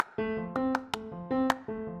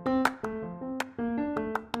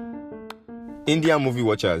Indian movie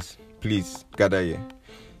watchers, please gather here.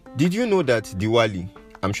 Did you know that Diwali,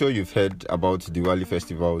 I'm sure you've heard about Diwali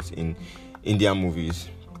festivals in Indian movies,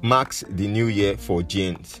 marks the new year for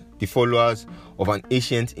Jains, the followers of an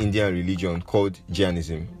ancient Indian religion called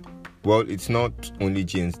Jainism? Well, it's not only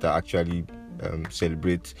Jains that actually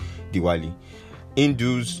celebrate Diwali.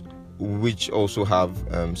 Hindus, which also have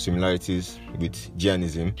similarities with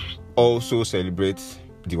Jainism, also celebrate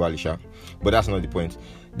Diwali, but that's not the point.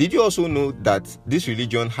 Did you also know that this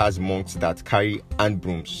religion has monks that carry hand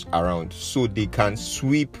brooms around so they can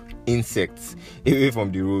sweep insects away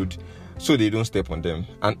from the road so they don't step on them,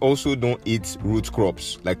 and also don't eat root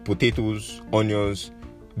crops like potatoes, onions,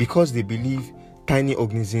 because they believe tiny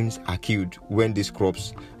organisms are killed when these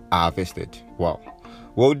crops are harvested? Wow.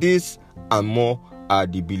 Well, this and more are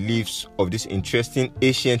the beliefs of this interesting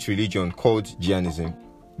ancient religion called Jainism.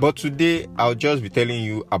 But today, I'll just be telling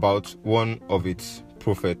you about one of its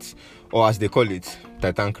prophets, or as they call it,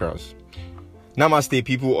 Titankras. Namaste,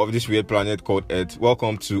 people of this weird planet called Earth.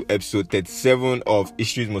 Welcome to episode 37 of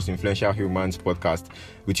History's Most Influential Humans podcast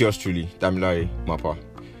with yours truly, Damilare Mapa.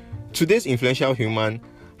 Today's influential human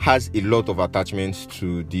has a lot of attachments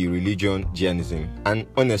to the religion Jainism, and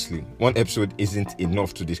honestly, one episode isn't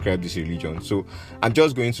enough to describe this religion, so I'm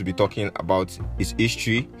just going to be talking about its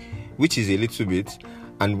history, which is a little bit,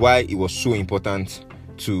 and why it was so important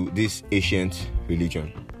to this ancient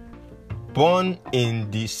religion. Born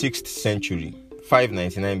in the 6th century,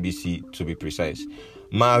 599 BC to be precise,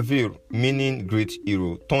 Mahavira, meaning great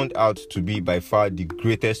hero, turned out to be by far the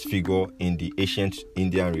greatest figure in the ancient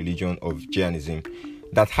Indian religion of Jainism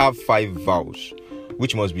that have 5 vows,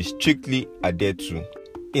 which must be strictly adhered to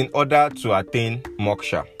in order to attain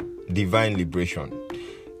moksha, divine liberation.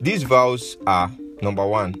 These vows are, number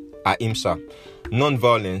 1, ahimsa,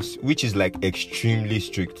 non-violence, which is like extremely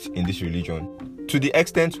strict in this religion, to the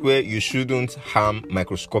extent where you shouldn't harm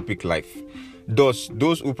microscopic life. Thus,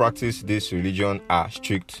 those who practice this religion are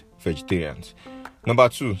strict vegetarians. Number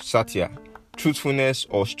 2, satya, truthfulness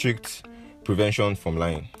or strict prevention from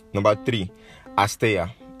lying. Number 3,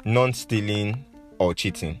 asteya, non-stealing or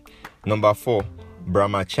cheating. Number 4,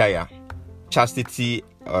 brahmacharya, chastity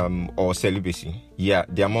or celibacy. Yeah,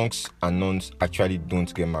 their monks and nuns actually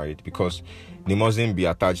don't get married because they mustn't be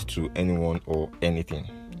attached to anyone or anything.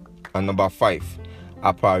 And number 5,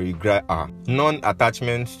 aparigraha,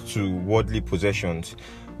 non-attachment to worldly possessions,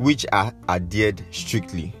 which are adhered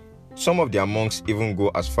strictly. Some of their monks even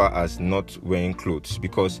go as far as not wearing clothes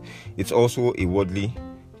because it's also a worldly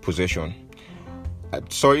possession.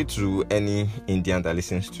 Sorry to any Indian that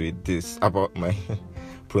listens to it, this about my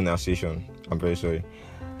pronunciation. I'm very sorry.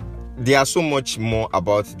 There are so much more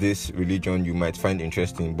about this religion you might find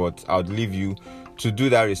interesting, but I'll leave you to do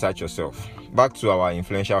that research yourself. Back to our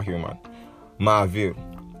influential human, Mahavira.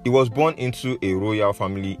 He was born into a royal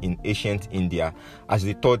family in ancient India as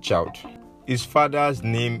the 3rd child, his father's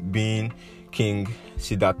name being King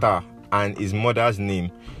Siddhartha and his mother's name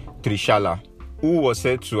Trishala, who was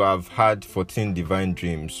said to have had 14 divine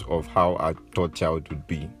dreams of how a 3rd child would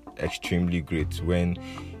be extremely great when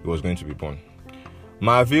he was going to be born.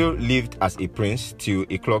 Mahavira lived as a prince till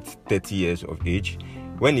he clocked 30 years of age,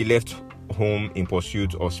 when he left home in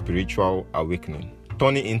pursuit of spiritual awakening,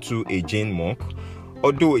 turning into a Jain monk,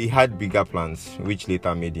 although he had bigger plans, which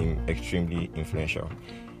later made him extremely influential.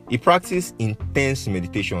 He practiced intense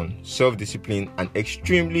meditation, self-discipline, and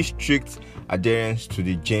extremely strict adherence to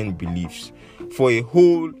the Jain beliefs for a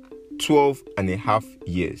whole 12 and a half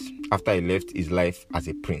years after he left his life as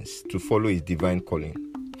a prince to follow his divine calling.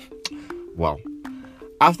 Wow.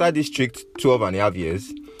 After this strict 12 and a half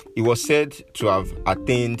years, he was said to have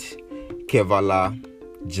attained Kevala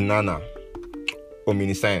Jnana,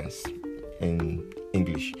 omniscience in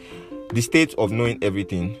English, the state of knowing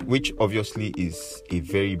everything, which obviously is a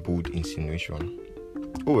very bold insinuation.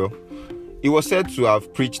 Oh well. He was said to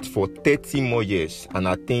have preached for 30 more years and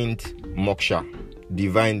attained moksha,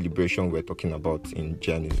 divine liberation we're talking about in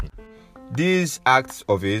Jainism. These acts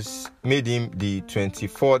of his made him the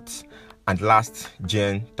 24th and last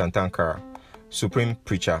Jain Tirthankara, supreme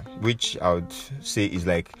preacher, which I would say is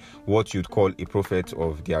like what you'd call a prophet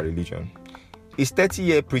of their religion. His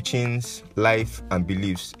 30-year preachings, life, and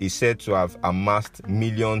beliefs is said to have amassed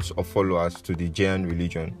millions of followers to the Jain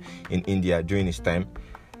religion in India during his time.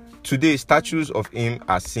 Today, statues of him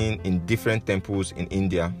are seen in different temples in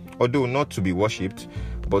India, although not to be worshipped,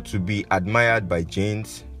 but to be admired by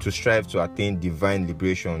Jains to strive to attain divine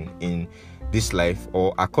liberation in this life,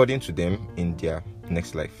 or according to them, in their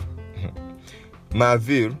next life.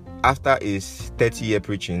 Mahavira, after his 30-year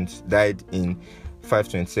preachings, died in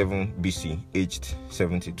 527 BC, aged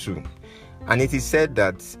 72. And it is said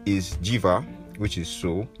that his jiva, which is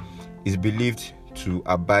soul, is believed to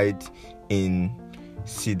abide in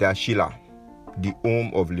Siddhashila, the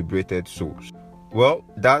home of liberated souls. Well,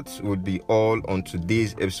 that would be all on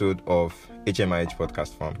today's episode of HMIH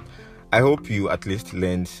Podcast Farm. I hope you at least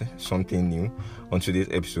learned something new on today's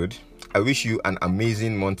episode. I wish you an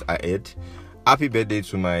amazing month ahead. Happy birthday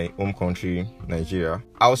to my home country, Nigeria.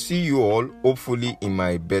 I'll see you all hopefully in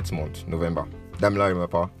my birth month, November. Damila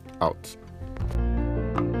Remapa, out.